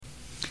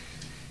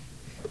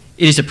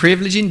It is a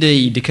privilege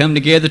indeed to come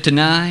together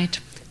tonight,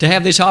 to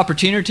have this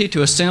opportunity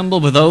to assemble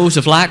with those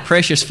of like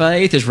precious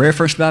faith as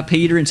referenced by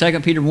Peter in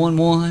 2 Peter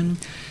 1:1.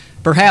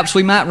 Perhaps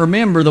we might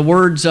remember the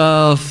words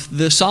of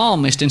the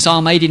psalmist in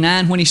Psalm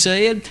 89 when he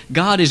said,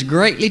 God is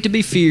greatly to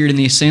be feared in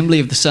the assembly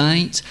of the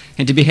saints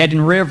and to be had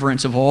in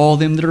reverence of all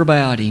them that are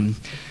about him.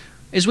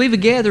 As we've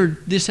gathered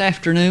this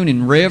afternoon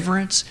in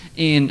reverence,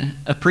 in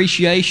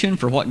appreciation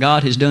for what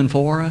God has done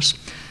for us,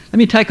 let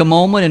me take a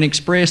moment and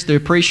express the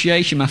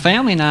appreciation my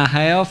family and I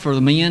have for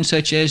the men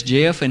such as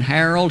Jeff and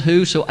Harold,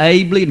 who so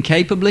ably and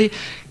capably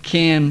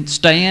can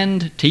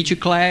stand, teach a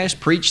class,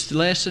 preach the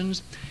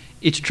lessons.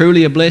 It's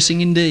truly a blessing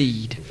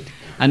indeed.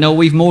 I know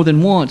we've more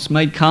than once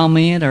made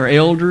comment, our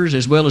elders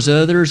as well as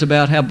others,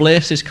 about how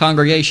blessed this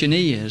congregation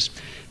is.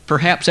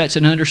 Perhaps that's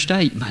an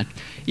understatement.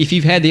 If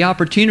you've had the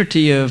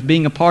opportunity of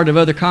being a part of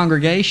other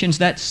congregations,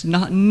 that's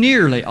not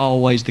nearly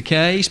always the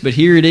case, but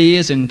here it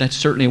is, and that's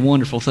certainly a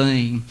wonderful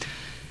thing.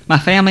 My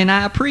family and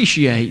I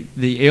appreciate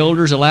the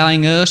elders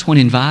allowing us, when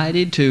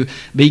invited, to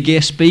be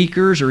guest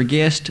speakers or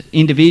guest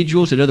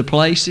individuals at other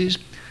places,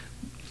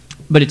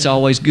 but it's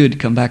always good to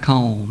come back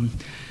home.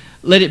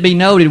 Let it be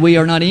noted, we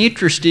are not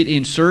interested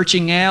in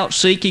searching out,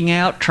 seeking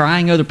out,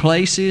 trying other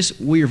places.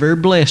 We are very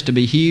blessed to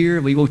be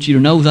here. We want you to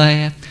know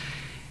that.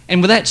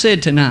 And with that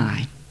said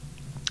tonight,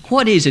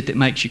 what is it that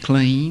makes you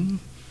clean?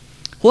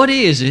 What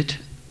is it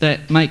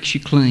that makes you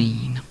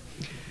clean?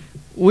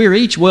 We're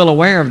each well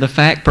aware of the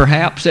fact,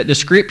 perhaps, that the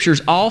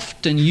Scriptures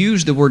often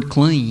use the word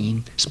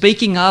clean,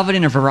 speaking of it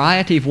in a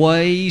variety of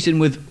ways and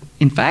with,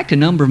 in fact, a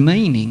number of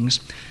meanings.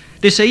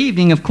 This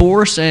evening, of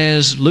course,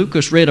 as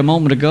Lucas read a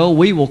moment ago,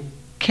 we will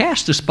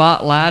cast the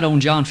spotlight on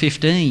John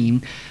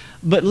 15.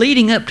 But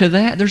leading up to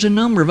that, there's a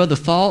number of other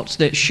thoughts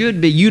that should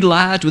be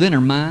utilized within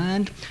our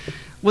mind.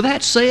 With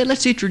that said,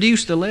 let's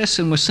introduce the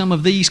lesson with some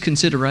of these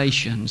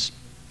considerations.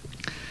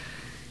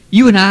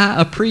 You and I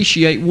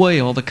appreciate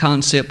well the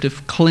concept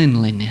of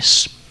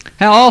cleanliness.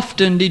 How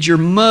often did your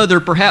mother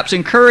perhaps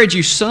encourage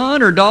you,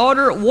 son or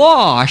daughter,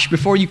 wash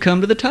before you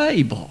come to the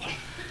table?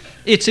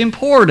 It's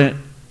important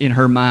in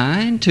her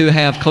mind to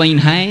have clean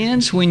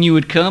hands when you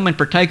would come and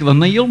partake of a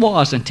meal,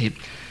 wasn't it?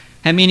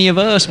 How many of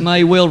us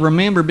may well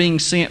remember being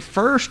sent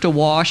first to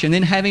wash and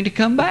then having to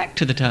come back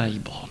to the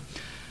table?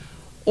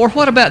 Or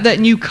what about that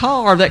new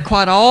car that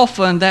quite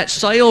often that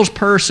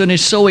salesperson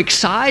is so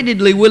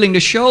excitedly willing to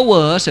show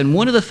us, and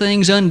one of the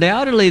things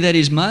undoubtedly that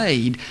is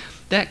made,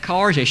 that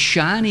car is as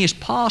shiny as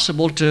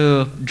possible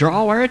to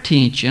draw our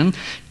attention,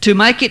 to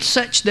make it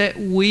such that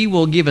we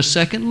will give a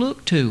second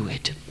look to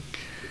it.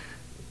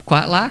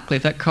 Quite likely,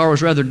 if that car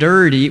was rather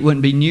dirty, it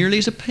wouldn't be nearly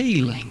as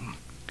appealing.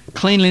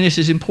 Cleanliness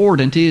is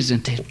important,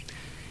 isn't it?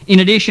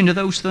 In addition to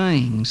those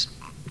things,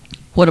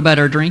 what about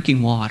our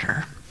drinking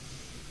water?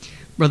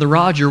 Brother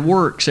Roger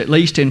works, at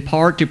least in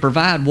part, to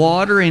provide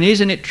water, and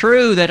isn't it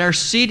true that our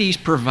cities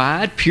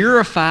provide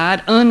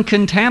purified,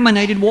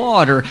 uncontaminated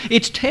water?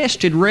 It's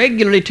tested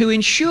regularly to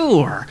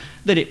ensure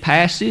that it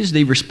passes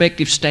the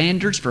respective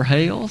standards for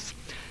health.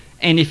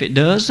 And if it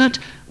doesn't,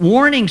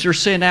 warnings are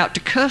sent out to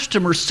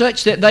customers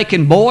such that they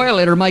can boil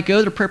it or make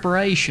other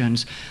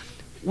preparations.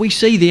 We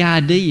see the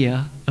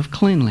idea of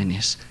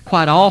cleanliness.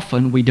 Quite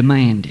often we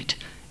demand it.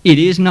 It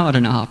is not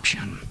an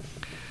option.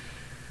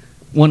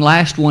 One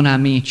last one I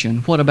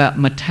mentioned, what about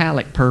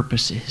metallic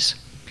purposes?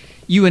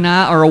 You and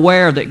I are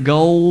aware that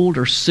gold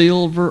or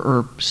silver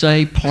or,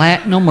 say,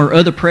 platinum or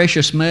other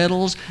precious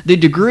metals, the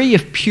degree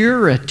of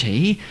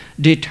purity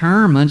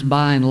determines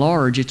by and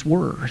large its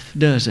worth,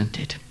 doesn't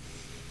it?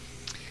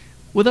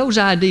 With those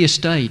ideas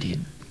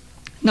stated,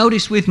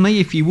 notice with me,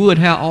 if you would,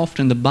 how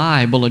often the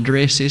Bible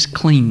addresses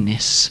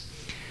cleanness.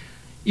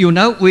 You'll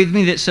note with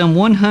me that some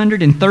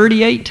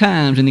 138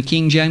 times in the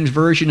King James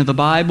Version of the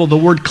Bible the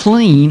word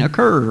clean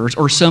occurs,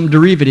 or some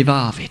derivative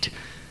of it.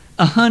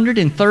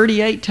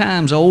 138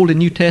 times, Old and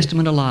New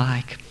Testament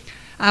alike.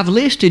 I've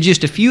listed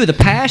just a few of the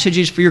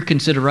passages for your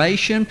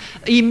consideration.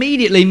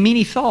 Immediately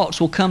many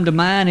thoughts will come to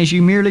mind as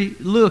you merely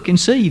look and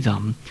see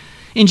them.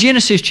 In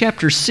Genesis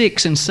chapter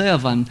 6 and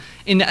 7,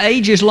 in the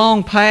ages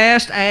long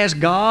past, as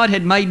God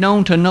had made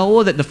known to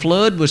Noah that the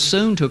flood was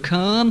soon to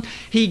come,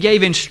 He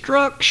gave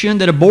instruction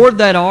that aboard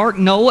that ark,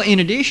 Noah, in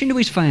addition to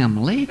his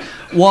family,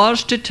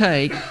 was to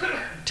take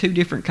two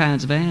different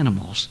kinds of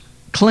animals,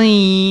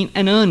 clean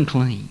and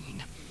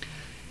unclean.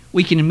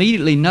 We can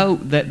immediately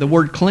note that the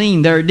word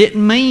clean there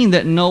didn't mean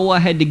that Noah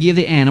had to give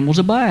the animals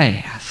a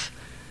bath.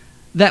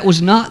 That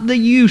was not the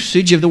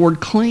usage of the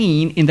word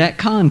clean in that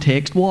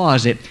context,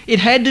 was it? It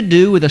had to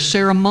do with a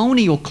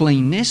ceremonial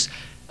cleanness,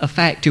 a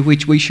fact to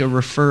which we shall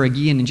refer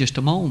again in just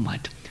a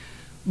moment.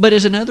 But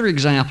as another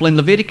example, in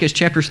Leviticus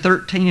chapters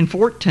 13 and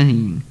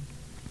 14,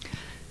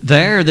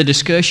 there the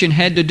discussion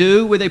had to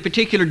do with a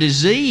particular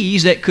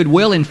disease that could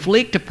well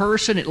inflict a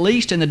person, at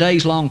least in the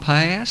days long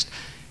past.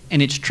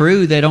 And it's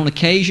true that on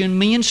occasion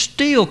men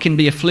still can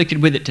be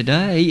afflicted with it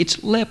today.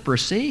 It's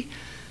leprosy.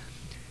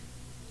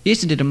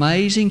 Isn't it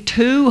amazing?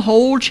 2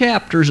 whole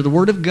chapters of the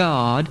Word of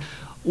God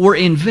were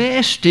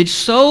invested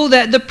so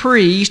that the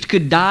priest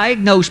could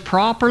diagnose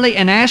properly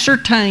and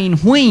ascertain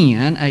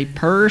when a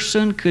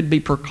person could be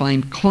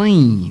proclaimed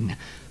clean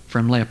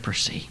from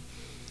leprosy.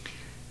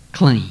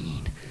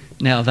 Clean.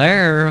 Now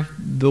there,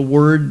 the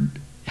word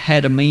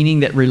had a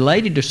meaning that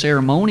related to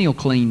ceremonial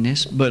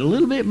cleanness, but a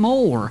little bit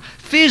more.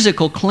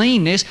 Physical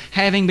cleanness,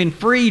 having been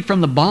freed from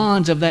the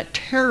bonds of that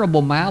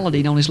terrible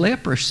malady known as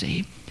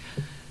leprosy.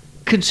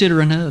 Consider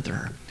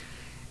another.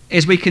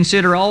 As we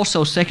consider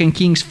also 2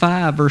 Kings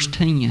 5, verse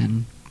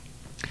 10,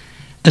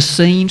 a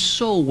scene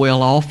so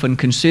well often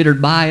considered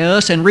by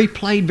us and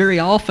replayed very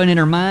often in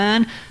our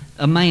mind,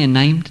 a man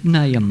named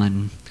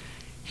Naaman.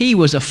 He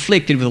was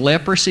afflicted with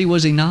leprosy,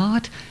 was he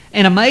not?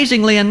 And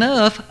amazingly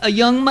enough, a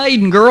young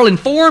maiden girl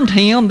informed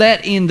him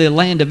that in the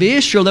land of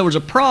Israel there was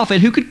a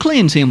prophet who could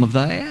cleanse him of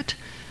that.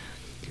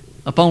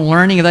 Upon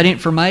learning of that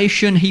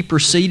information, he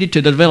proceeded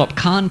to develop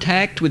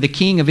contact with the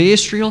king of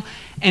Israel,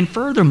 and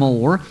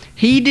furthermore,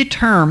 he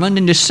determined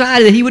and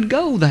decided that he would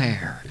go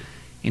there.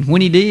 And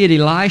when he did,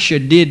 Elisha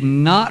did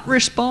not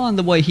respond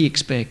the way he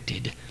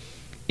expected.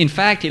 In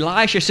fact,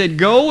 Elisha said,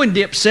 "Go and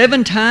dip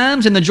 7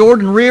 times in the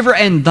Jordan River,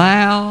 and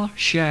thou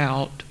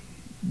shalt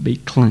be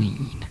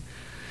clean."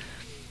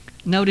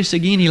 Notice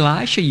again,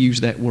 Elisha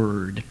used that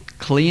word,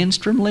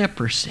 cleansed from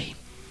leprosy.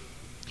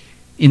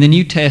 In the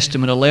New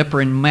Testament, a leper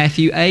in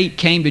Matthew 8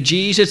 came to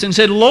Jesus and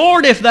said,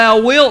 "Lord, if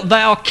thou wilt,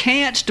 thou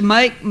canst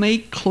make me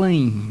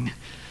clean."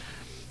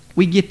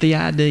 We get the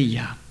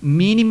idea.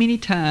 Many, many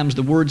times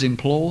the word's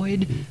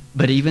employed,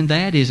 but even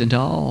that isn't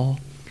all.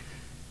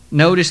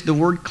 Notice the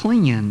word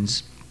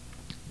cleanse.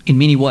 In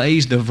many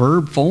ways, the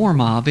verb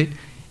form of it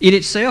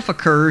itself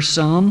occurs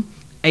some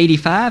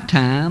 85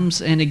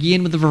 times, and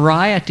again with a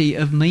variety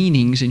of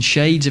meanings and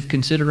shades of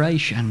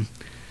consideration.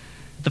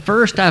 The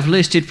first I've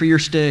listed for your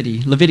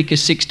study,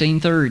 Leviticus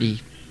 16:30.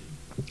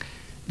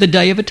 The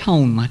Day of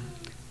Atonement.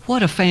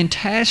 What a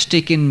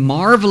fantastic and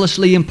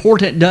marvelously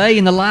important day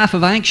in the life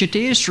of ancient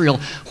Israel,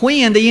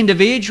 when the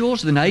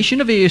individuals, the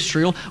nation of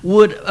Israel,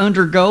 would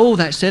undergo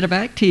that set of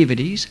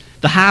activities.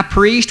 The high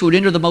priest would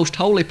enter the most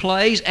holy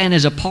place, and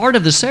as a part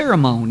of the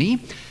ceremony,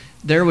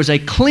 there was a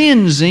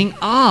cleansing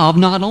of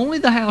not only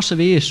the house of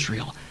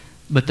Israel,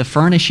 but the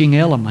furnishing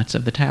elements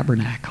of the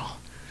tabernacle.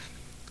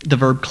 The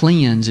verb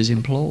cleanse is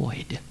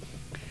employed.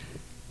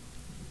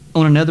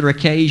 On another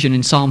occasion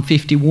in Psalm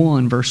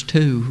 51, verse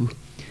 2,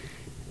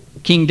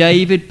 King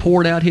David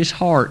poured out his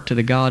heart to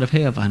the God of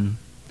heaven.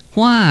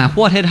 Why?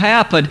 What had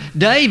happened?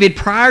 David,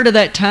 prior to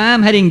that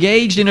time, had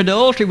engaged in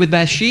adultery with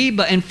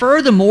Bathsheba, and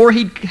furthermore,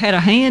 he had a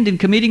hand in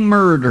committing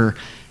murder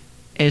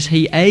as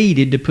he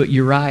aided to put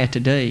Uriah to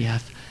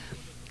death.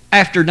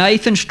 After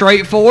Nathan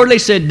straightforwardly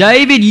said,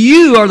 "David,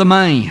 you are the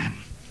man,"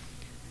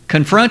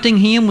 confronting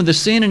him with the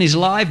sin in his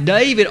life,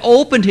 David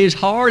opened his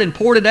heart and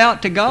poured it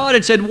out to God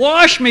and said,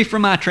 "Wash me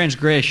from my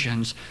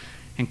transgressions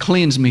and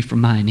cleanse me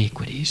from my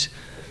iniquities."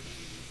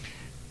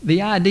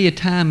 The idea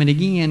time and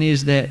again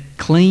is that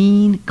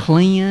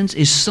cleanse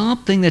is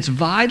something that's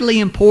vitally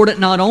important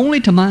not only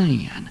to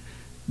man,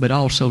 but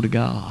also to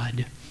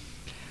God.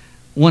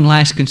 One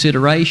last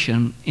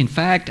consideration, in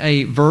fact,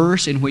 a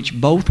verse in which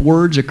both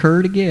words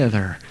occur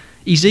together.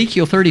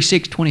 Ezekiel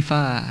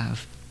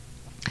 36:25.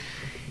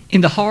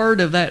 In the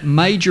heart of that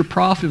major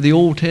prophet of the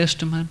Old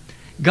Testament,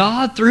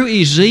 God, through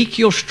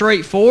Ezekiel,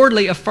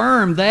 straightforwardly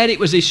affirmed that it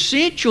was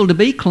essential to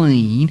be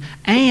clean,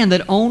 and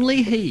that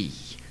only He,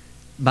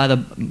 by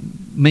the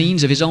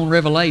means of His own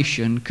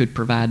revelation, could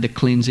provide the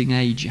cleansing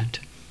agent.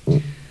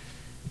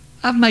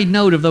 I've made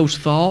note of those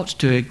thoughts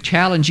to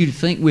challenge you to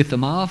think with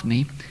them of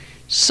me,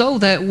 so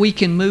that we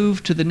can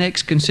move to the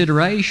next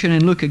consideration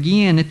and look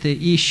again at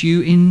the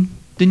issue in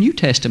the New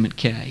Testament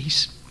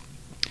case.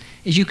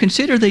 As you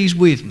consider these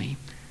with me,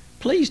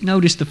 please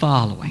notice the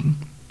following.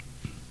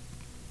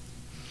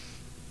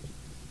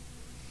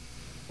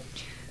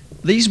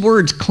 These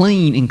words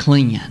clean and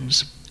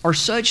cleanse are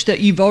such that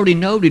you've already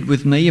noted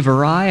with me a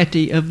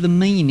variety of the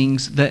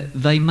meanings that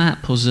they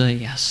might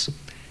possess.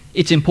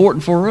 It's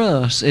important for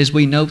us, as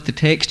we note the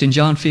text in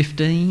John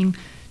 15,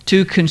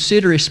 to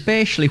consider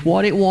especially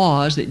what it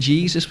was that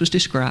Jesus was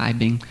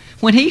describing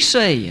when He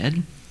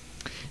said,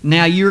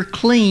 "Now you're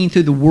clean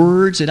through the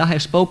words that I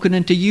have spoken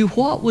unto you."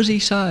 What was He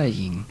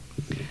saying?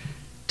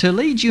 To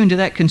lead you into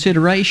that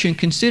consideration,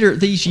 consider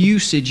these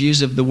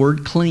usages of the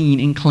word clean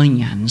and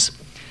cleanse.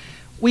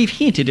 We've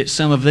hinted at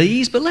some of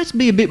these, but let's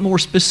be a bit more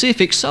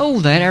specific so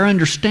that our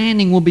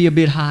understanding will be a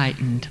bit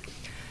heightened.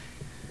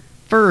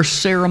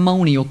 First,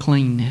 ceremonial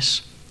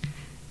cleanness.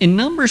 In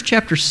Numbers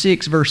chapter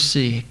 6, verse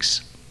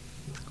 6,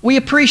 we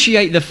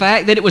appreciate the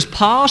fact that it was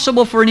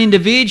possible for an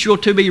individual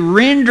to be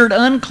rendered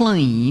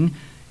unclean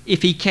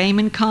if he came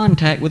in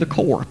contact with a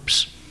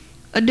corpse,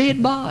 a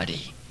dead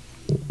body.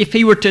 If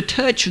he were to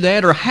touch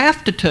that or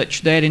have to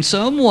touch that in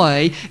some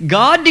way,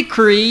 God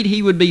decreed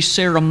he would be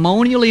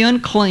ceremonially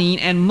unclean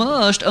and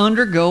must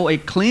undergo a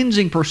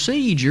cleansing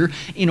procedure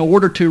in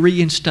order to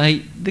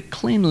reinstate the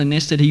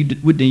cleanliness that he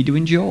would need to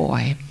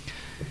enjoy.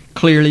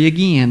 Clearly,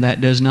 again,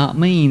 that does not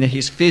mean that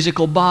his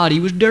physical body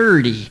was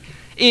dirty.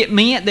 It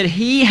meant that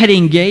he had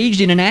engaged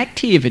in an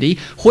activity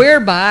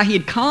whereby he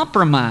had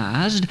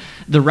compromised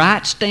the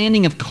right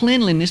standing of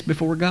cleanliness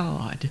before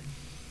God.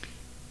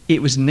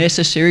 It was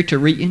necessary to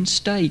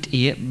reinstate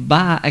it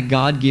by a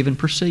God-given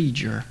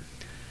procedure.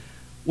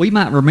 We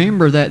might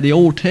remember that the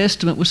Old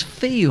Testament was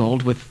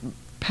filled with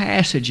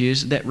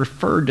passages that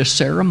referred to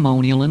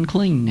ceremonial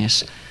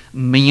uncleanness.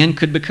 Men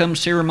could become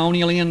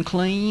ceremonially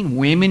unclean.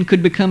 Women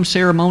could become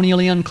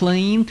ceremonially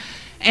unclean.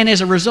 And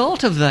as a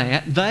result of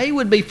that, they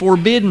would be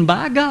forbidden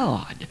by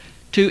God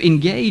to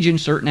engage in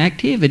certain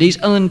activities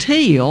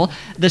until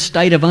the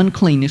state of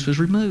uncleanness was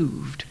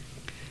removed.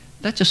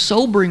 That's a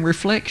sobering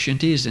reflection,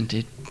 isn't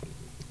it?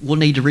 We'll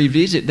need to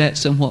revisit that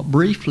somewhat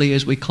briefly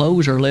as we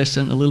close our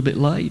lesson a little bit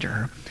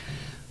later.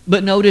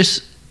 But notice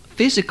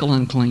physical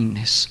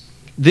uncleanness.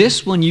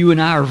 This one you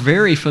and I are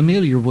very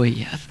familiar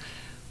with.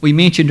 We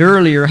mentioned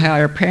earlier how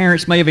our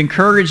parents may have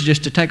encouraged us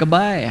to take a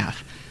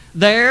bath.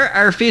 There,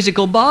 our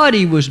physical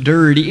body was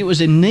dirty. It was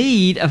in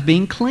need of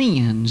being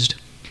cleansed.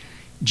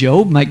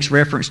 Job makes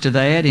reference to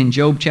that in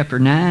Job chapter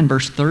 9,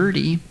 verse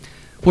 30,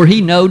 where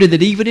he noted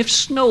that even if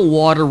snow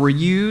water were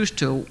used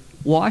to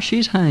wash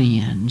his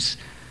hands,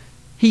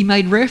 he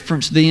made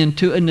reference then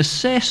to a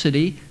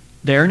necessity,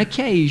 there an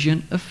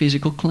occasion, of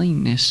physical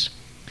cleanness.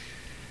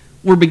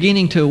 We're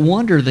beginning to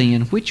wonder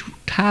then which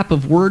type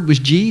of word was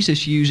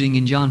Jesus using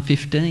in John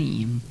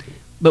 15,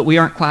 but we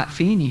aren't quite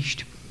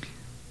finished.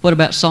 What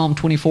about Psalm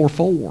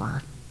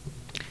 24:4?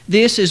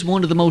 This is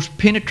one of the most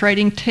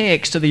penetrating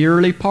texts of the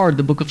early part of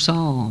the book of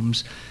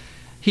Psalms.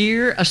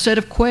 Here, a set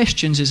of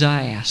questions is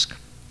asked.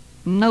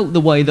 Note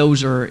the way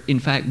those are in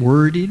fact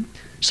worded.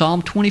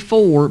 Psalm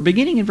 24,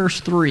 beginning in verse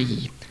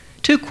 3.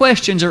 Two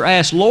questions are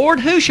asked.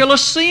 Lord, who shall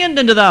ascend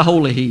into thy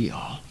holy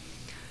hill?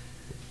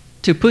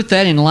 To put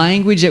that in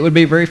language that would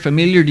be very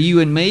familiar to you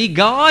and me,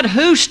 God,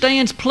 who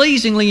stands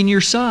pleasingly in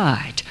your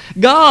sight?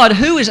 God,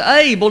 who is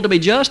able to be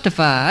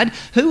justified?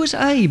 Who is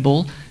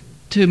able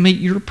to meet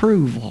your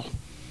approval?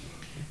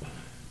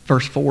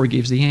 Verse 4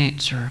 gives the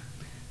answer.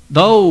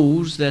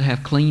 Those that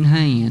have clean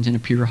hands and a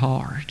pure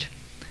heart.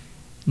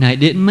 Now, it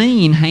didn't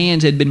mean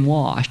hands had been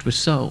washed with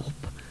soap.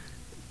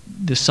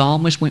 The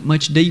psalmist went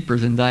much deeper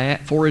than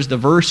that, for as the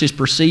verses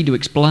proceed to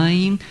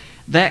explain,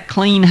 that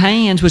clean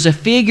hands was a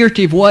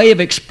figurative way of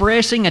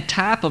expressing a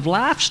type of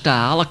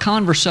lifestyle, a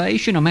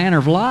conversation, a manner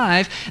of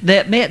life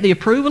that met the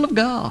approval of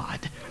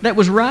God, that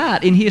was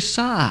right in His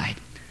sight,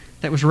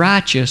 that was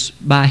righteous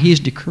by His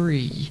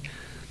decree.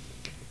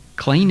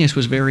 Cleanness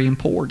was very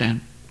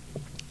important.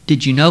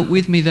 Did you note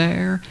with me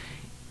there?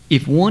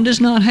 If one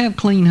does not have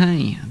clean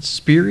hands,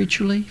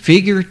 spiritually,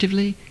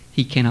 figuratively,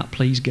 he cannot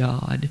please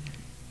God.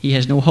 He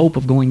has no hope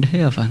of going to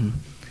heaven.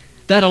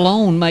 That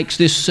alone makes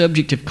this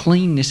subject of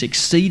cleanness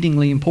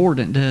exceedingly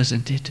important,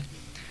 doesn't it?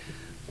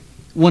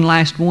 One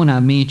last one I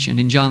mentioned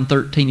in John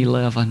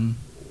 13:11.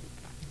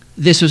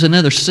 This was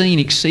another scene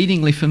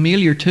exceedingly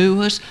familiar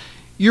to us.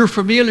 You're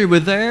familiar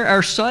with there.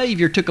 Our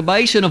Savior took a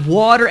basin of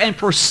water and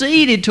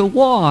proceeded to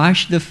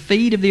wash the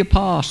feet of the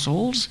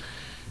apostles.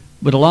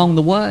 But along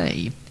the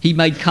way, He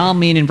made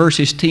comment in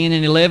verses 10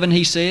 and 11.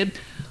 He said,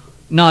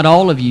 not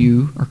all of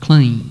you are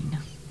clean.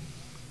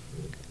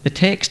 The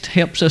text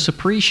helps us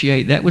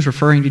appreciate that was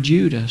referring to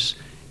Judas.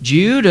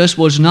 Judas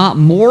was not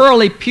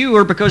morally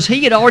pure because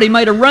he had already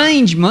made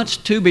arrangements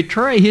to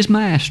betray his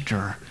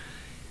master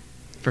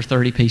for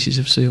 30 pieces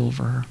of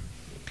silver.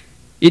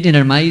 Isn't it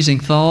an amazing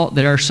thought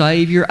that our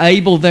Savior,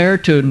 able there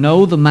to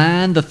know the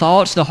mind, the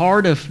thoughts, the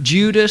heart of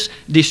Judas,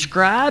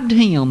 described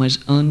him as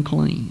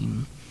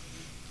unclean?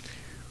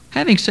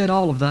 Having said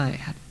all of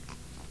that,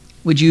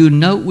 would you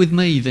note with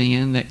me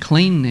then that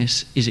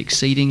cleanness is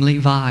exceedingly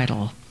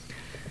vital?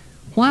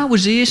 Why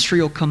was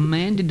Israel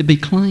commanded to be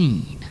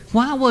clean?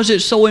 Why was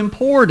it so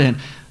important?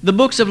 The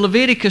books of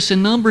Leviticus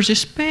and Numbers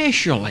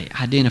especially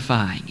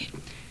identifying it.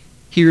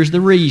 Here's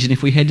the reason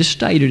if we had to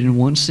state it in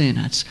one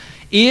sentence.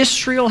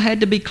 Israel had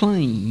to be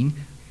clean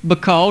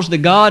because the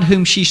God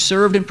whom she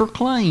served and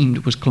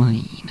proclaimed was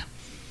clean.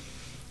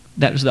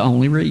 That was the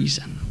only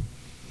reason.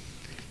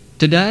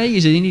 Today,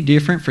 is it any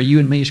different for you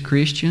and me as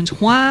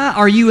Christians? Why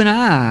are you and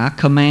I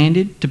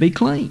commanded to be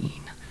clean?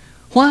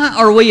 Why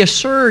are we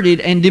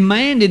asserted and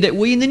demanded that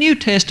we in the New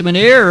Testament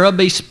era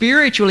be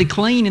spiritually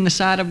clean in the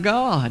sight of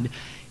God?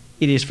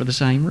 It is for the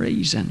same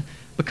reason.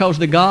 Because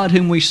the God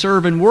whom we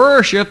serve and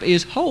worship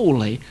is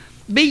holy.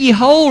 Be ye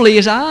holy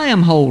as I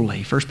am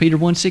holy. 1 Peter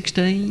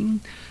 1:16.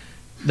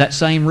 That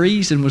same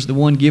reason was the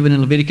one given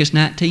in Leviticus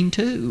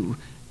 19:2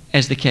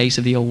 as the case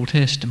of the Old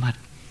Testament.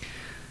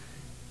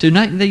 To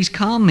make these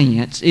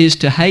comments is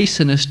to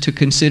hasten us to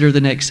consider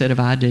the next set of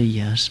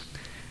ideas.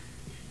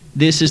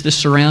 This is the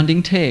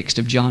surrounding text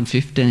of John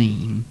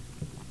 15.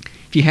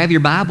 If you have your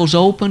Bibles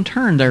open,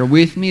 turn there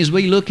with me as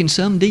we look in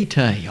some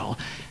detail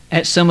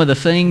at some of the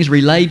things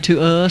relayed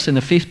to us in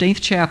the 15th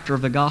chapter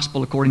of the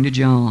Gospel according to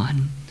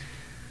John.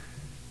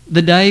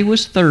 The day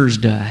was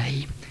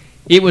Thursday.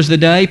 It was the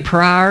day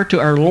prior to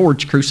our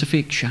Lord's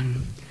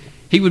crucifixion.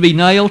 He would be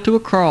nailed to a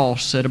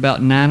cross at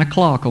about 9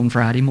 o'clock on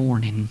Friday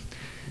morning.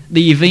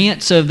 The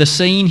events of the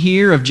scene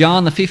here of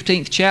John the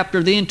 15th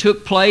chapter then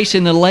took place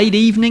in the late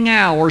evening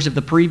hours of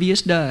the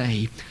previous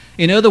day.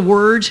 In other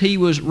words, he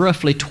was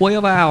roughly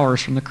 12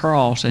 hours from the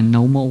cross and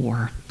no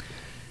more.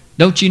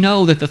 Don't you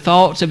know that the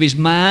thoughts of his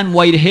mind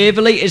weighed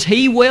heavily as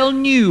he well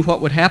knew what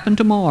would happen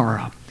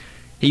tomorrow?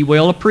 He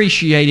well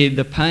appreciated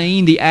the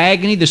pain, the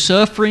agony, the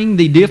suffering,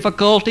 the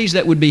difficulties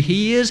that would be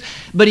his,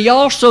 but he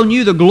also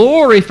knew the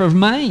glory for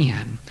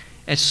man,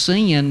 as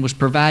sin was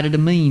provided a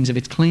means of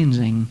its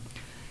cleansing.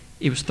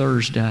 It was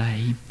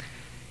Thursday.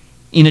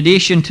 In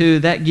addition to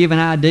that given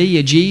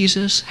idea,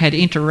 Jesus had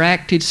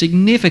interacted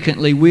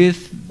significantly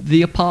with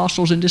the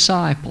apostles and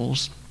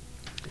disciples.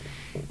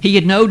 He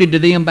had noted to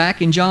them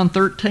back in John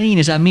 13,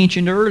 as I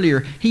mentioned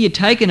earlier, he had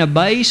taken a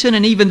basin,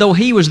 and even though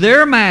he was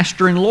their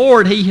master and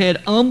Lord, he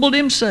had humbled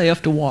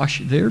himself to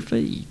wash their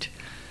feet.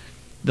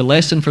 The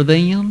lesson for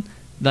them,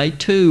 they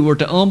too were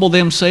to humble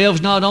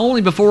themselves not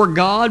only before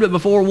God, but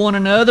before one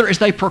another as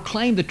they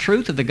proclaimed the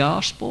truth of the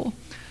gospel.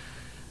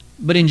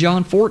 But in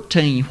John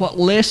 14, what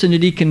lesson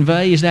did he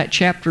convey as that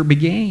chapter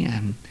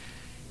began?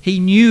 He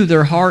knew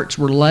their hearts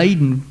were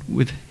laden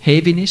with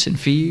heaviness and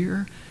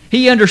fear.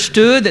 He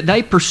understood that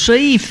they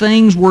perceived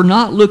things were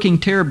not looking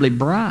terribly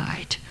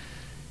bright.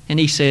 And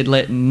he said,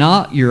 "Let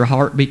not your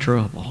heart be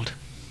troubled."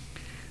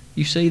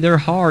 You see, their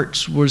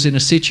hearts was in a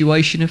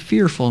situation of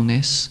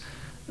fearfulness.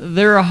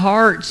 Their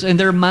hearts and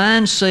their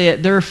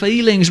mindset, their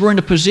feelings were in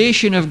a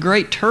position of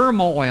great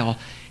turmoil.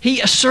 He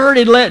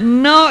asserted, "Let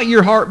not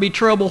your heart be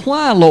troubled."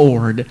 Why,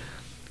 Lord?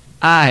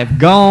 "I have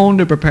gone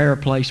to prepare a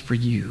place for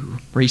you."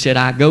 For he said,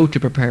 "I go to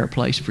prepare a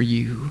place for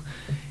you."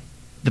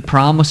 The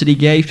promise that he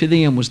gave to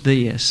them was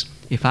this: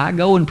 if I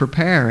go and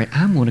prepare it,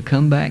 I'm going to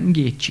come back and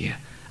get you.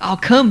 I'll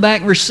come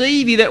back and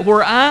receive you, that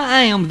where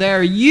I am,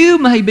 there you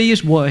may be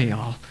as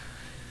well.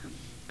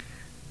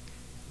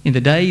 In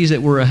the days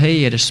that were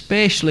ahead,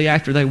 especially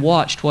after they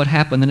watched what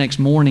happened the next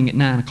morning at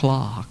 9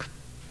 o'clock,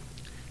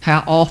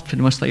 how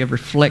often must they have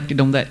reflected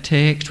on that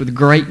text with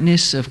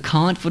greatness of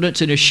confidence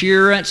and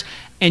assurance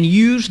and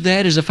used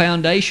that as a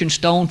foundation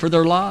stone for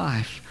their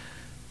life?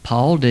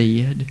 Paul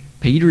did,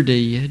 Peter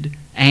did,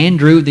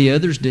 Andrew, the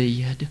others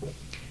did.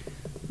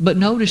 But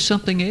notice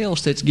something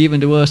else that's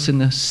given to us in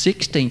the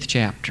 16th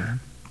chapter.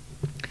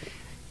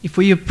 If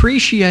we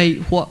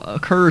appreciate what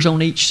occurs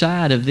on each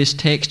side of this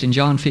text in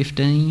John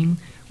 15,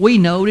 we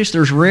notice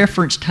there's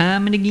reference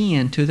time and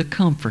again to the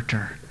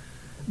Comforter.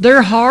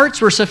 Their hearts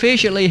were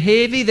sufficiently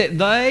heavy that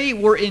they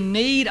were in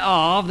need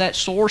of that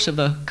source of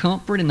the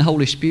comfort in the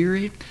Holy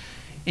Spirit.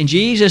 And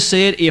Jesus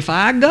said, "If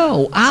I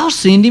go, I'll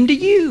send him to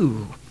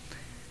you."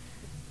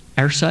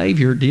 Our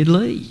Savior did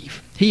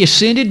leave. He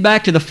ascended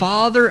back to the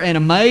Father, and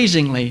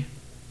amazingly,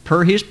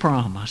 per his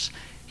promise,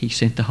 he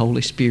sent the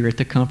Holy Spirit,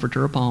 the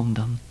Comforter, upon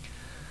them.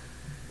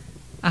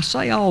 I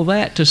say all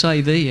that to say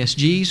this: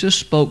 Jesus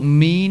spoke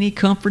many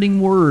comforting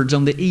words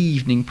on the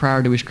evening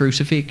prior to his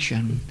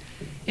crucifixion.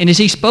 And as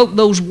he spoke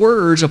those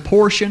words, a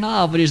portion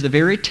of it is the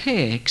very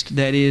text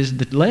that is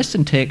the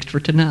lesson text for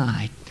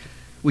tonight.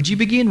 Would you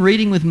begin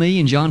reading with me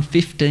in John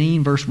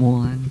 15, verse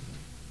 1?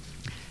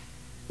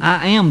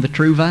 "I am the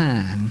true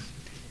vine,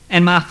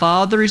 and my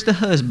Father is the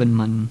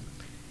husbandman.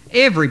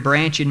 Every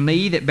branch in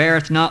me that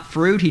beareth not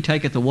fruit he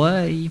taketh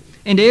away,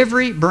 and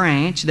every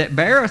branch that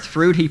beareth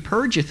fruit he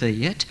purgeth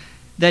it,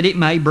 that it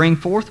may bring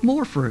forth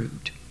more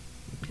fruit.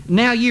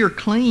 Now ye are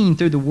clean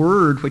through the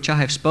word which I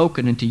have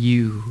spoken unto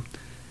you.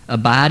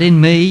 Abide in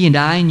me, and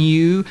I in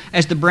you,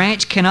 as the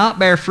branch cannot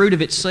bear fruit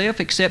of itself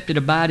except it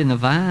abide in the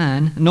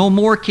vine, no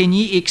more can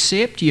ye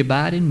except ye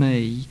abide in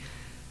me.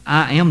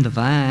 I am the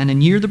vine,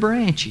 and ye are the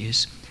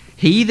branches.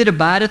 He that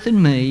abideth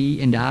in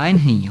me, and I in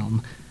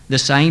him, the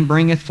same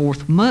bringeth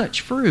forth much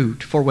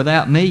fruit, for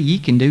without me ye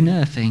can do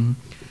nothing.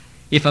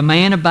 If a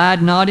man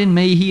abide not in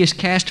me, he is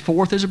cast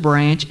forth as a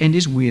branch, and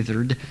is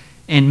withered,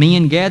 and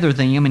men gather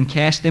them, and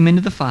cast them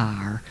into the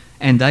fire,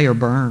 and they are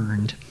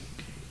burned.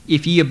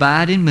 If ye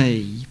abide in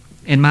me,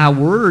 and my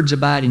words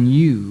abide in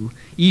you,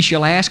 ye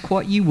shall ask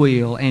what ye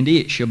will, and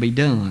it shall be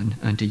done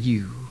unto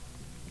you."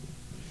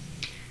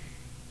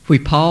 If we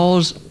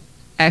pause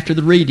after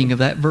the reading of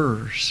that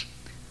verse,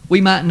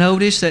 we might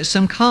notice that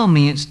some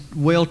comments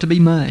well to be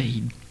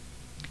made.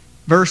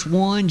 Verse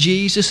 1,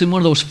 Jesus, in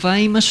one of those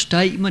famous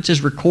statements as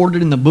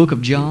recorded in the book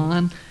of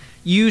John,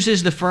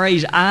 uses the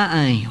phrase,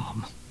 "I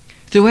am."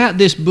 Throughout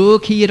this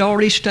book, he had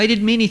already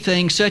stated many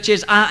things, such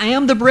as, "I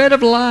am the bread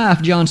of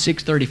life," John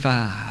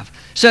 6:35.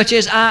 Such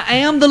as, "I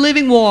am the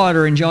living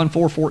water," in John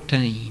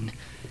 4:14.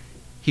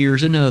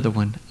 Here's another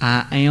one,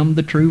 "I am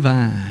the true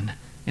vine,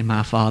 and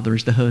my Father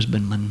is the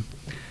husbandman."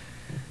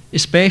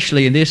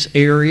 Especially in this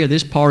area,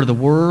 this part of the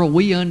world,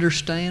 we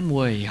understand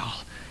well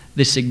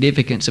the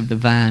significance of the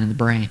vine and the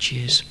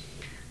branches.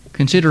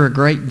 Consider a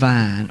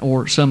grapevine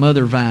or some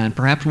other vine,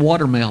 perhaps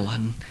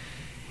watermelon.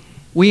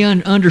 We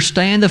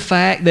understand the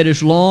fact that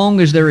as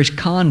long as there is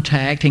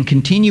contact and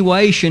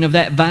continuation of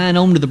that vine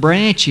onto the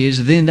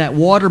branches, then that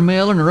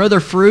watermelon or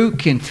other fruit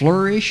can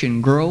flourish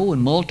and grow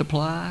and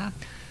multiply.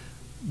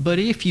 But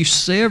if you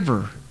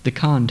sever the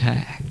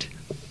contact,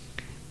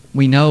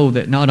 We know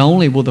that not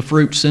only will the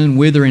fruit soon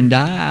wither and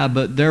die,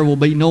 but there will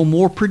be no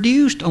more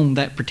produced on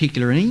that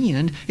particular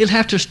end. It'll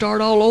have to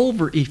start all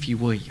over, if you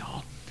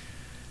will.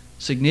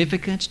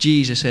 Significance,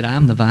 Jesus said,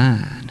 I'm the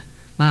vine.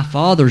 My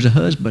Father's a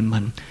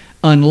husbandman.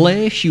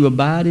 Unless you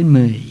abide in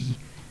me,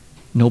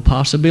 no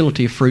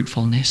possibility of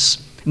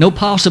fruitfulness, no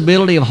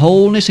possibility of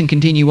wholeness and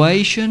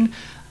continuation.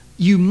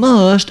 You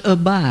must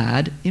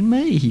abide in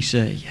me, he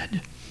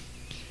said.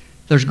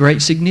 There's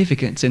great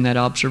significance in that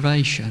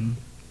observation.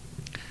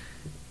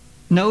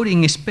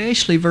 Noting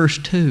especially verse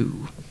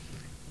 2,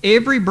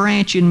 every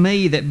branch in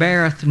me that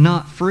beareth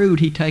not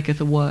fruit he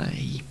taketh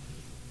away.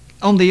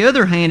 On the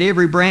other hand,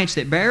 every branch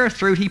that beareth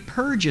fruit he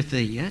purgeth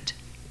it,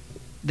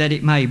 that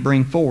it may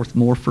bring forth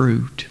more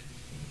fruit.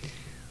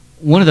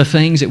 One of the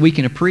things that we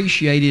can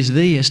appreciate is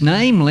this,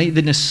 namely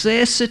the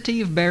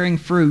necessity of bearing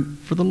fruit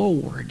for the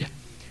Lord.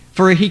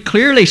 For he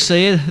clearly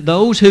said,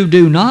 those who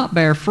do not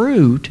bear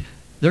fruit,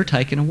 they're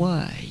taken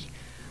away.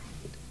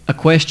 A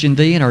question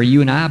then, are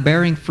you and I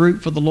bearing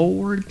fruit for the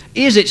Lord?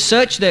 Is it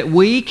such that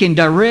we can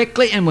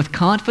directly and with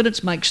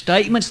confidence make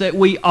statements that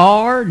we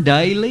are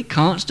daily,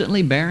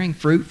 constantly bearing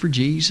fruit for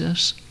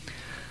Jesus?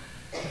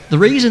 The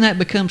reason that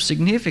becomes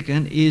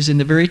significant is in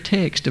the very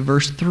text of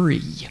verse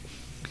 3.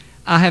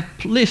 I have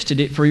listed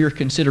it for your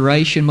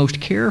consideration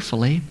most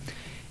carefully.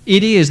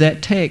 It is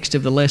that text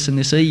of the lesson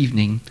this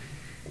evening.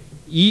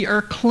 Ye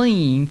are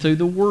clean through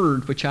the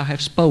word which I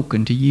have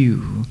spoken to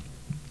you.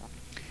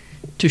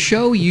 To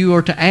show you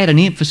or to add an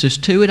emphasis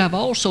to it, I've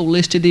also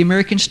listed the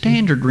American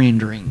Standard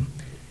rendering.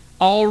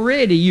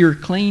 Already you're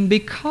clean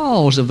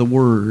because of the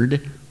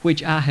word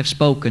which I have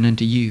spoken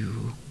unto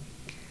you.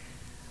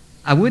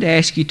 I would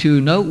ask you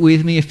to note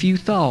with me a few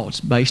thoughts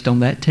based on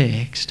that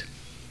text.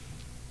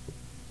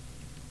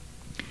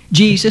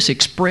 Jesus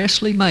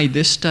expressly made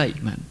this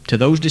statement to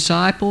those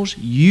disciples,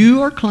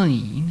 you are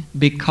clean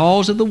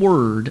because of the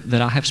word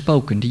that I have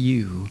spoken to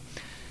you.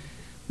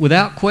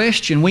 Without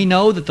question, we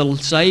know that the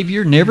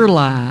Savior never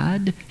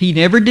lied, He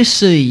never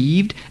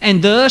deceived,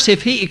 and thus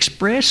if He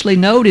expressly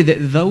noted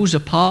that those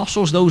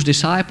apostles, those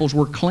disciples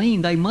were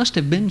clean, they must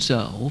have been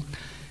so.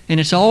 And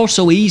it's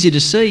also easy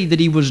to see that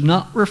He was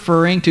not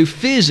referring to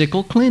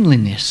physical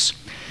cleanliness.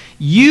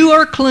 You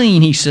are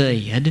clean, He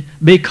said,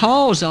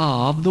 because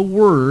of the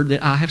word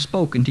that I have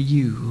spoken to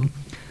you.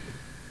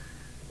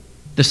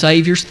 The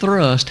Savior's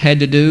thrust had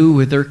to do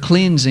with their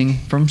cleansing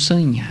from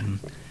sin.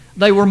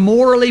 They were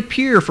morally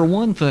pure for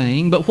one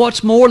thing, but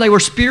what's more, they were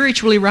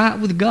spiritually right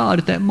with God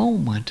at that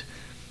moment.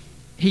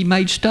 He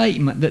made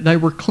statement that they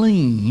were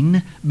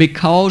clean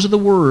because of the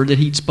word that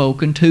He'd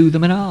spoken to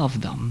them and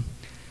of them.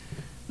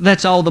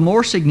 That's all the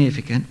more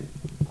significant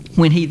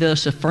when He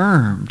thus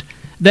affirmed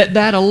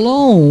that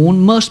alone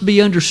must be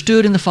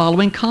understood in the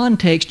following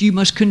context. You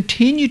must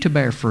continue to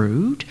bear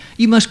fruit.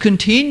 You must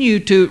continue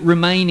to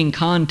remain in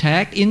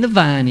contact in the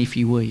vine, if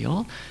you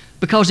will,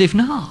 because if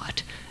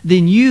not,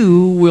 then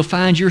you will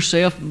find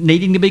yourself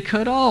needing to be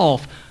cut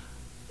off.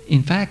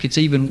 In fact, it's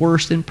even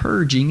worse than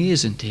purging,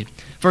 isn't it?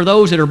 For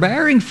those that are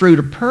bearing fruit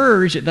are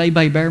purged that they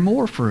may bear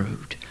more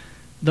fruit.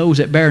 Those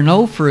that bear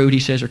no fruit, he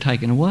says, are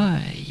taken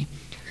away.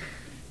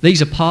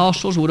 These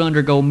apostles would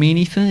undergo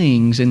many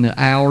things in the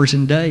hours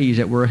and days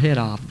that were ahead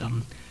of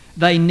them.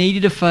 They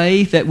needed a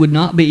faith that would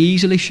not be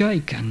easily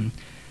shaken.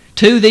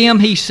 To them,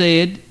 he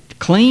said,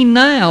 clean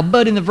now,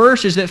 but in the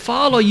verses that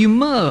follow, you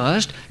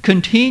must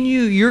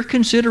continue your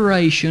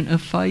consideration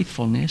of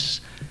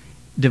faithfulness,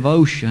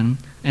 devotion,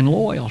 and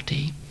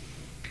loyalty.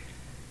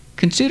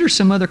 Consider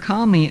some other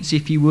comments,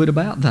 if you would,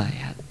 about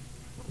that.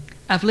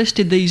 I've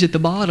listed these at the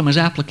bottom as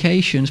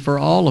applications for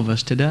all of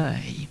us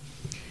today.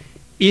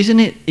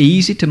 Isn't it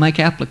easy to make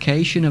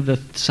application of the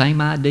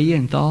same idea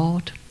and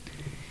thought?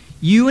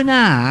 You and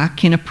I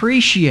can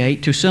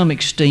appreciate to some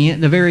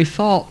extent the very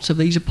thoughts of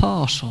these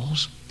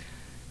apostles.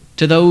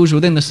 To those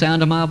within the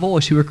sound of my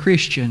voice who are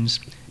Christians,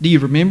 do you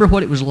remember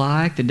what it was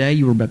like the day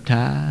you were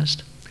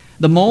baptized?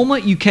 The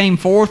moment you came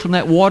forth from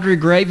that watery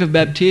grave of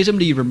baptism,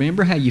 do you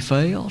remember how you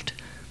felt?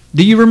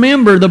 Do you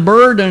remember the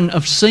burden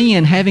of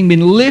sin having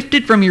been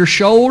lifted from your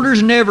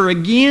shoulders, never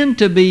again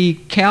to be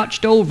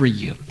couched over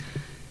you?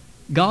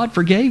 God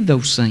forgave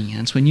those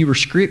sins when you were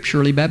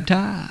scripturally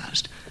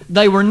baptized.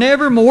 They were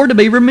never more to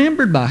be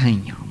remembered by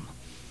Him.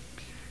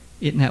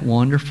 Isn't that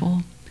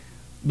wonderful?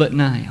 But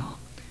now,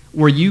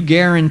 were you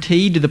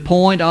guaranteed to the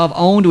point of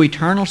on to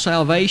eternal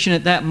salvation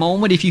at that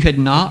moment if you had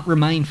not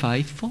remained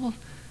faithful?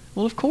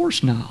 Well, of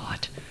course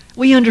not.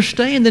 We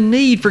understand the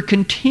need for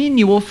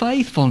continual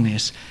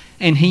faithfulness.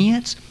 And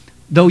hence,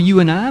 though you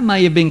and I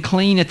may have been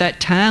clean at that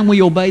time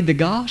we obeyed the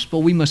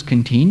gospel, we must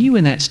continue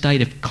in that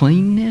state of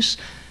cleanness,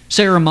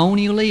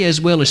 ceremonially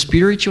as well as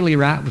spiritually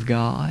right with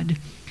God.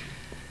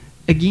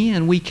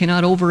 Again, we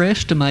cannot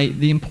overestimate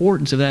the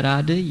importance of that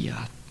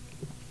idea.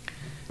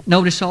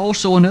 Notice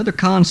also another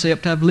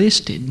concept I've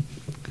listed.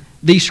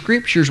 These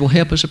scriptures will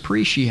help us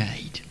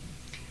appreciate.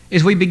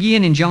 As we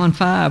begin in John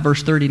 5,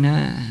 verse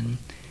 39,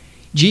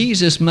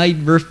 Jesus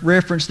made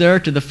reference there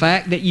to the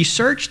fact that you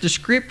search the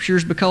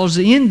scriptures because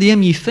in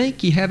them you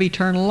think you have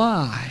eternal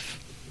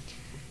life.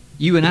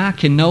 You and I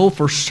can know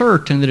for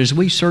certain that as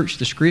we search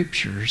the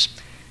Scriptures,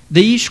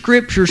 these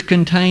Scriptures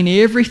contain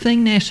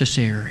everything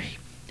necessary.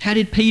 How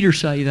did Peter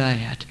say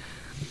that?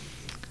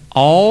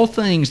 All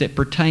things that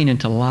pertain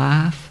unto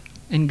life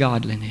and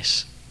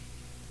godliness.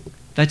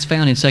 That's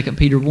found in 2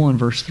 Peter 1,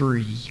 verse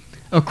 3.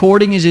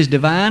 According as His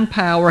divine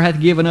power hath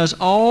given us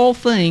all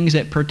things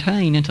that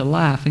pertain unto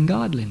life and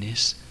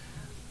godliness.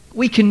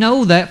 We can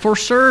know that for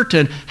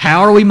certain.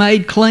 How are we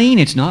made clean?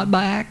 It's not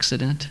by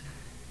accident.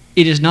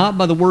 It is not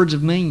by the words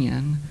of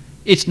men.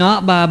 It's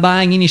not by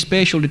buying any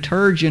special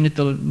detergent at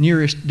the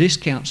nearest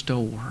discount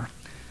store.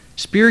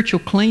 Spiritual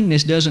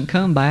cleanness doesn't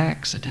come by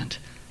accident.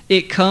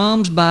 It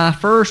comes by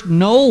first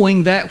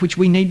knowing that which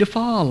we need to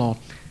follow.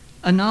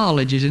 A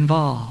knowledge is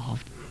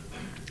involved.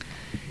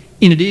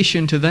 In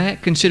addition to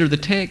that, consider the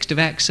text of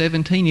Acts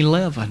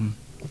 17:11.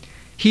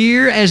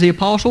 Here, as the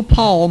Apostle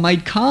Paul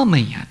made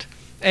comment,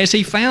 as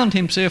he found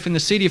himself in the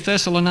city of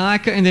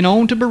Thessalonica and then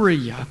on to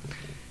Berea,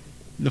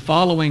 the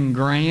following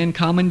grand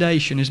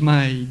commendation is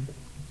made.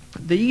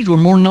 These were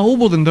more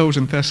noble than those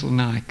in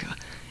Thessalonica,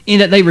 in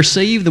that they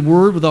received the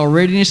word with all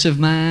readiness of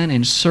mind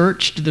and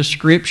searched the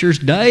Scriptures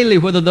daily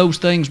whether those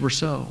things were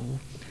so.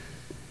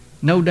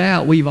 No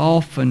doubt we've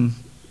often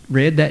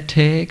read that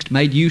text,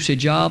 made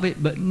usage of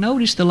it, but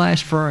notice the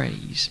last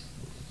phrase.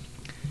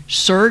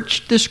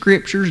 Searched the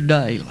Scriptures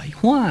daily.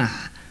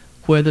 Why?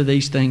 Whether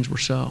these things were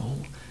so.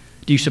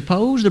 Do you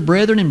suppose the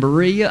brethren in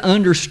Berea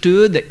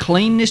understood that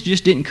cleanness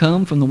just didn't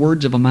come from the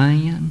words of a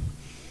man?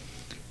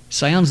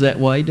 Sounds that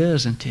way,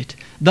 doesn't it?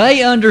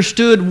 They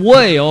understood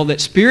well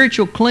that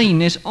spiritual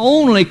cleanness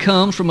only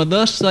comes from a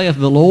thus saith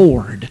the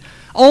Lord,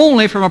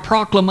 only from a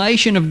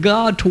proclamation of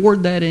God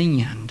toward that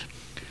end.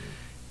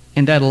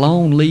 And that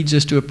alone leads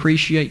us to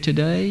appreciate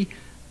today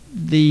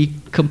the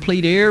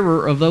complete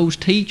error of those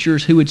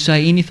teachers who would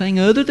say anything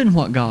other than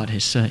what God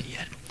has said.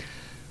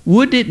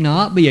 Would it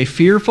not be a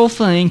fearful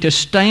thing to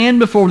stand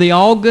before the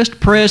august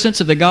presence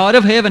of the God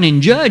of heaven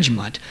in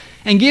judgment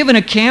and give an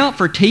account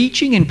for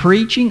teaching and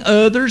preaching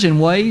others in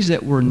ways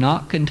that were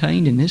not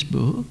contained in this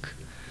book?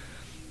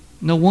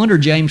 No wonder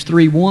James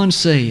 3:1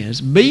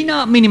 says, Be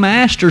not many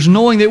masters,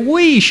 knowing that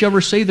we shall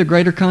receive the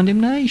greater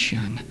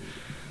condemnation.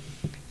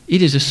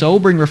 It is a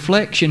sobering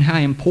reflection how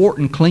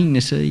important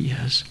cleanness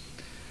is.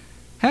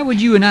 How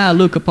would you and I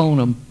look upon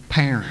a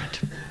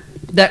parent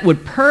that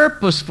would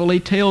purposefully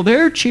tell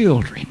their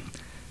children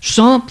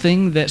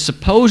something that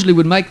supposedly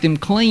would make them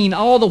clean,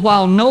 all the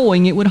while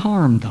knowing it would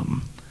harm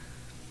them?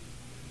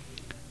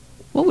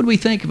 What would we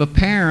think of a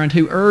parent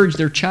who urged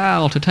their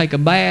child to take a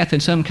bath in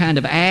some kind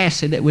of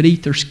acid that would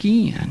eat their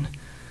skin?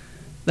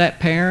 That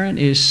parent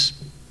is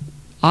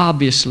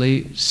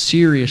obviously,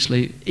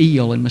 seriously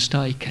ill and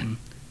mistaken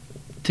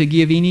to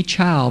give any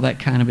child that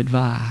kind of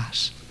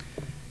advice.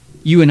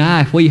 You and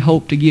I, if we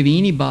hope to give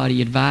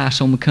anybody advice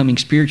on becoming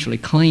spiritually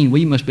clean,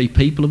 we must be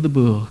people of the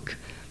book.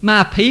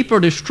 My people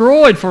are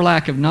destroyed for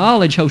lack of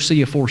knowledge,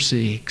 Hosea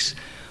 4:6.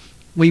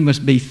 We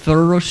must be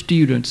thorough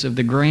students of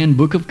the grand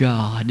book of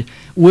God,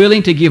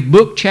 willing to give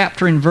book,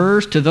 chapter, and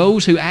verse to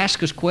those who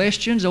ask us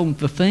questions on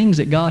the things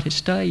that God has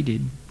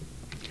stated.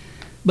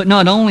 But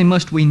not only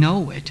must we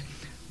know it,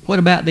 what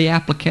about the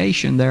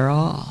application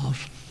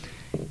thereof?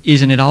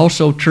 Isn't it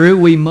also true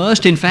we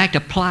must in fact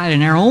apply it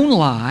in our own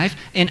life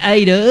and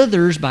aid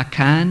others by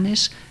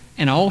kindness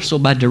and also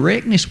by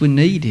directness when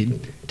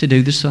needed to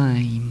do the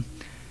same?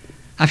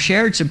 I've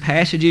shared some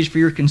passages for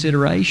your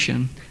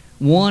consideration.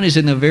 One is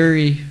in the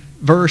very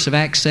verse of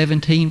Acts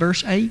 17,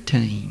 verse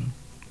 18.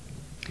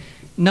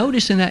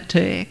 Notice in that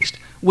text,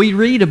 we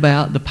read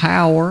about the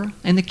power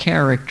and the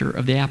character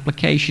of the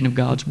application of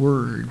God's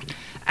Word.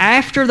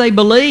 After they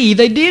believed,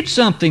 they did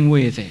something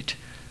with it.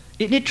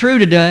 Isn't it true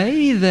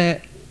today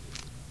that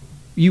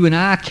you and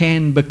I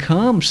can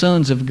become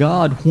sons of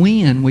God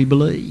when we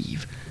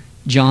believe?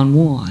 John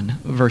 1,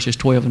 verses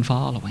 12 and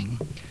following.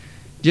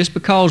 Just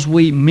because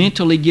we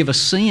mentally give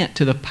assent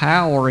to the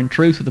power and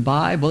truth of the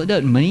Bible, it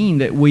doesn't mean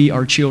that we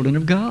are children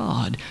of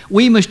God.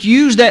 We must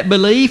use that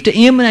belief to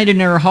emanate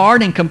in our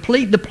heart and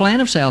complete the plan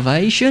of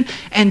salvation,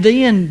 and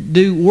then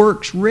do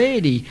works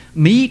ready,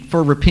 meet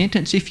for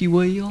repentance, if you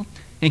will,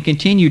 and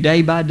continue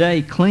day by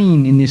day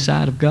clean in the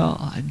sight of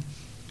God.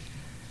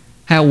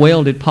 How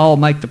well did Paul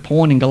make the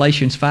point in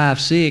Galatians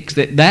 5:6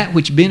 that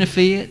which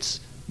benefits,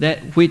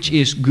 that which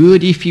is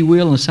good, if you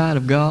will, in the sight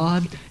of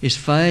God, is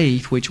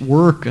faith which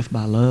worketh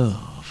by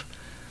love.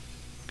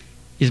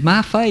 Is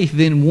my faith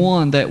then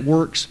one that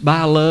works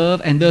by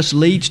love and thus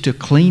leads to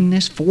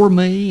cleanness for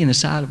me in the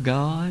sight of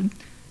God?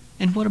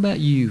 And what about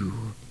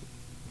you?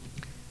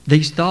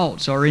 These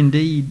thoughts are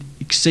indeed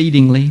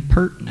exceedingly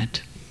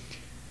pertinent.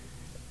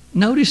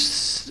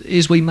 Notice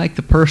as we make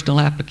the personal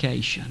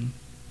application,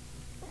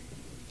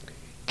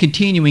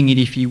 continuing it,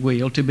 if you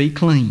will, to be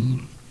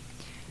clean.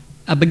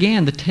 I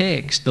began the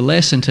text, the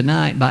lesson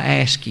tonight, by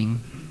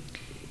asking,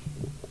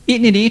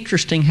 isn't it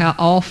interesting how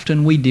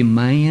often we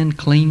demand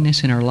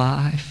cleanness in our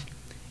life?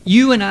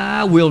 You and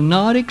I will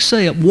not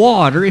accept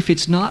water if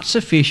it's not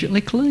sufficiently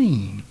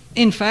clean.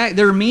 In fact,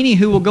 there are many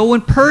who will go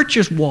and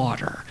purchase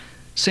water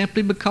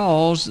simply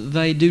because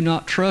they do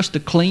not trust the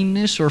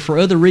cleanness or for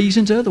other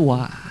reasons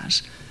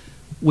otherwise.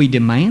 We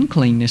demand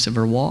cleanness of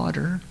our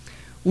water.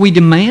 We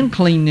demand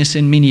cleanness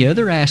in many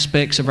other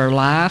aspects of our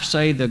life,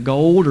 say the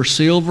gold or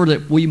silver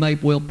that we may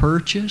well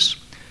purchase.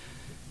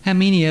 How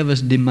many of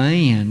us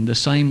demand the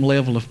same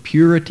level of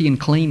purity and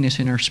cleanness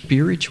in our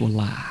spiritual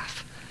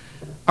life?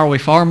 Are we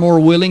far more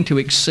willing to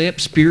accept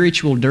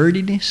spiritual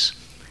dirtiness,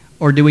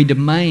 or do we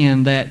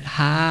demand that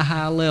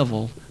high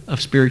level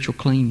of spiritual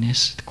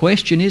cleanness? The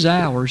question is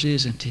ours,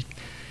 isn't it?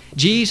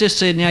 Jesus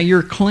said, now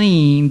you're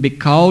clean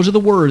because of the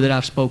word that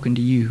I've spoken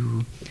to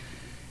you.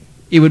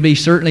 It would be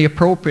certainly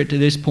appropriate to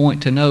this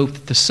point to note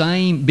that the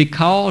same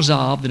because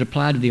of that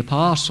applied to the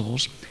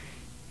apostles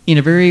in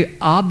a very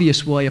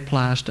obvious way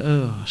applies to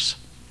us.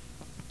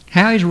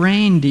 How is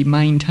Randy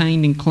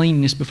maintained in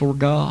cleanness before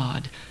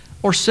God?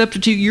 Or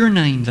substitute your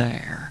name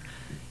there.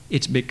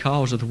 It's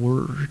because of the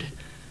Word.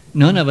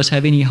 None of us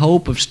have any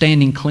hope of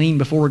standing clean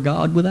before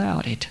God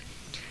without it.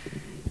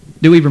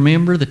 Do we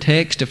remember the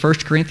text of 1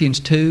 Corinthians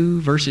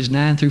 2, verses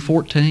 9 through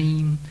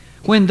 14?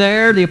 When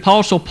there the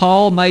Apostle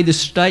Paul made the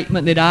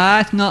statement that eye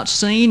hath not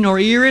seen nor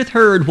ear hath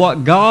heard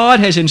what God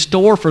has in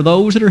store for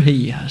those that are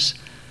His.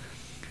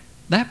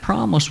 That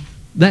promise,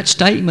 that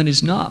statement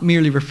is not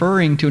merely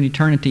referring to an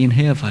eternity in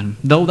heaven,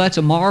 though that's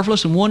a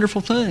marvelous and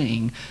wonderful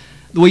thing.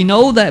 We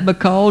know that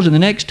because in the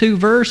next two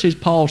verses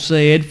Paul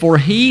said, for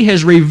He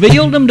has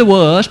revealed them to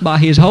us by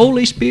His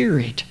Holy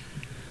Spirit.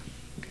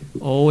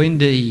 Oh,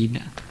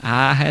 indeed,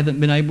 I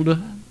haven't been able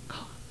to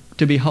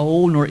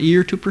behold nor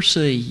ear to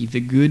perceive the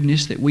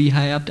goodness that we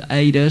have to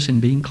aid us in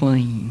being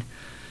clean.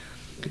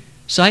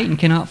 Satan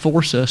cannot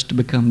force us to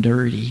become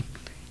dirty.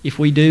 If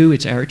we do,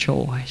 it's our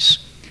choice.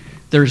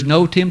 There's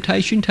no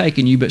temptation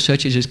taken you but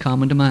such as is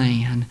common to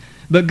man.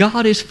 But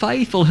God is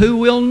faithful, who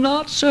will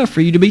not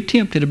suffer you to be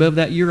tempted above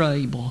that you're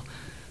able,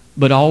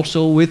 but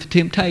also with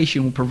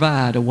temptation will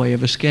provide a way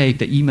of escape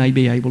that ye may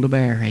be able to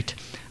bear it.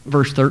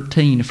 Verse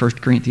 13 of 1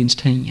 Corinthians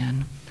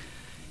 10.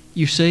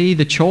 You see,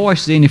 the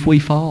choice then, if we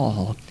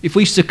fall, if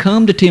we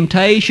succumb to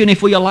temptation,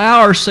 if we allow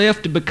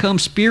ourselves to become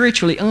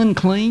spiritually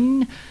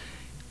unclean,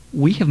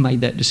 we have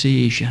made that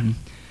decision.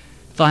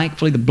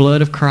 Thankfully, the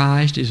blood of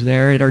Christ is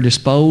there at our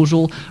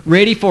disposal,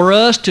 ready for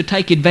us to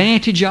take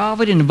advantage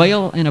of it and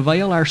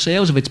avail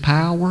ourselves of its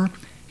power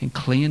and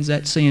cleanse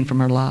that sin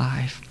from our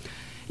life.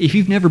 If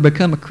you've never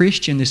become a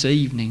Christian this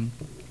evening,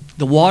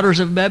 the waters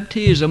of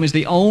baptism is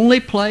the only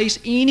place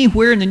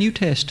anywhere in the New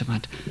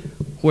Testament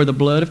where the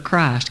blood of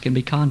Christ can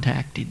be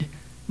contacted.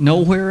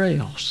 Nowhere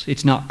else.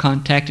 It's not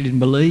contacted in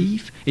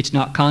belief. It's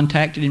not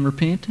contacted in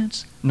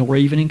repentance, nor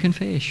even in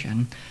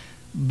confession.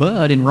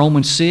 But in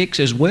Romans 6,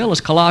 as well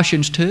as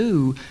Colossians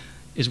 2,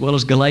 as well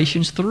as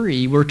Galatians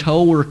 3, we're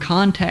told we're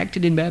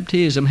contacted in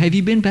baptism. Have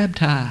you been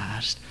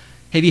baptized?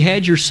 Have you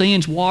had your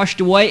sins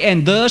washed away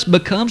and thus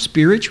become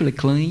spiritually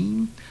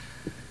clean?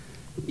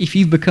 If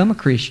you've become a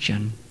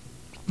Christian,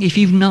 if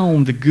you've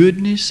known the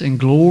goodness and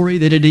glory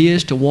that it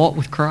is to walk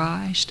with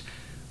Christ,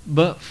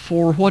 but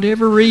for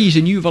whatever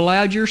reason you've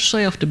allowed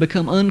yourself to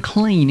become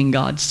unclean in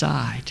God's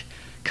sight,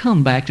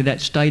 come back to that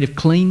state of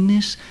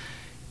cleanness.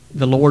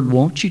 The Lord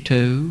wants you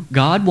to.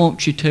 God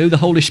wants you to. The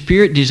Holy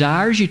Spirit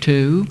desires you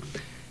to.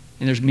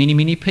 And there's many,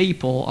 many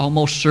people,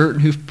 almost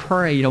certain, who've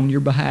prayed on your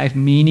behalf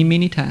many,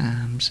 many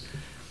times.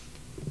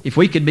 If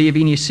we could be of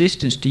any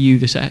assistance to you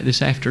this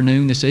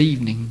afternoon, this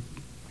evening,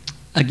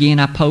 again,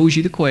 I pose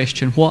you the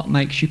question, what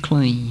makes you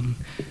clean?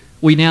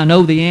 We now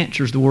know the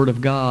answer is the Word of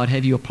God.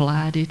 Have you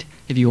applied it?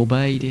 Have you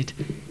obeyed it?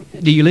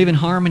 Do you live in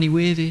harmony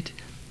with it?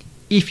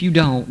 If you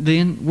don't,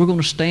 then we're going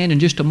to stand in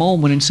just a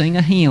moment and sing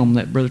a hymn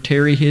that Brother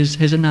Terry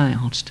has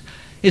announced.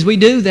 As we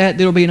do that,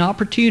 there will be an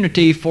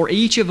opportunity for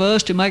each of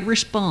us to make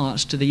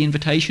response to the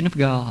invitation of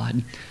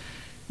God.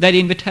 That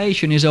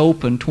invitation is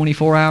open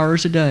 24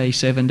 hours a day,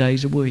 7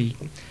 days a week.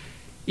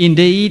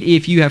 Indeed,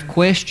 if you have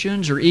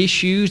questions or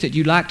issues that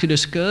you'd like to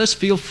discuss,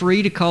 feel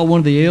free to call one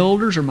of the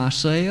elders or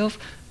myself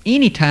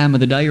any time of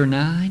the day or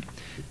night.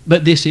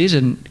 But this is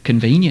a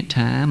convenient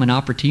time, an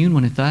opportune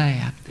one at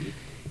that.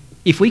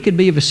 If we could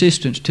be of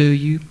assistance to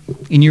you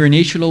in your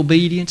initial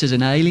obedience as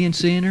an alien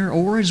sinner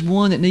or as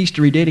one that needs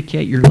to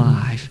rededicate your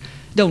life,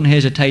 don't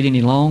hesitate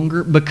any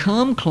longer.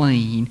 Become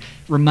clean.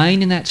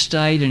 Remain in that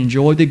state and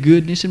enjoy the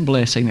goodness and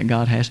blessing that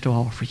God has to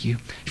offer you.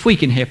 If we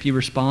can help you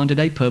respond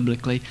today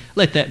publicly,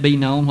 let that be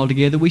known while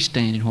together we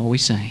stand and while we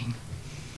sing.